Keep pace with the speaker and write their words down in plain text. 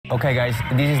Okay, guys,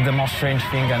 this is the most strange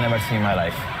thing I've ever seen in my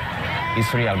life.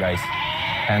 It's real, guys,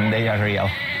 and they are real.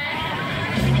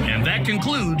 And that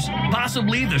concludes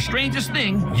possibly the strangest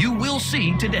thing you will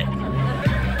see today.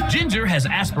 Ginger has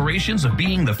aspirations of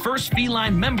being the first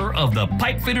feline member of the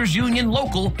Pipefitters Union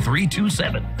Local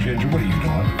 327. Ginger, what are you doing?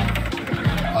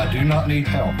 I do not need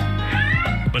help.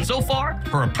 But so far,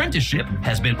 her apprenticeship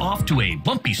has been off to a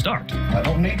bumpy start. I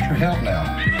don't need your help now.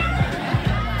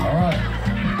 All right.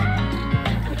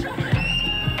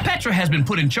 Petra has been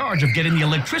put in charge of getting the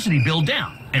electricity bill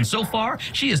down, and so far,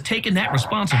 she has taken that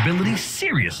responsibility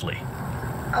seriously.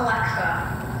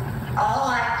 Alexa,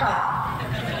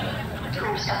 turn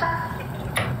your stuff up.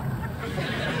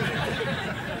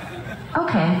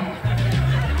 Okay.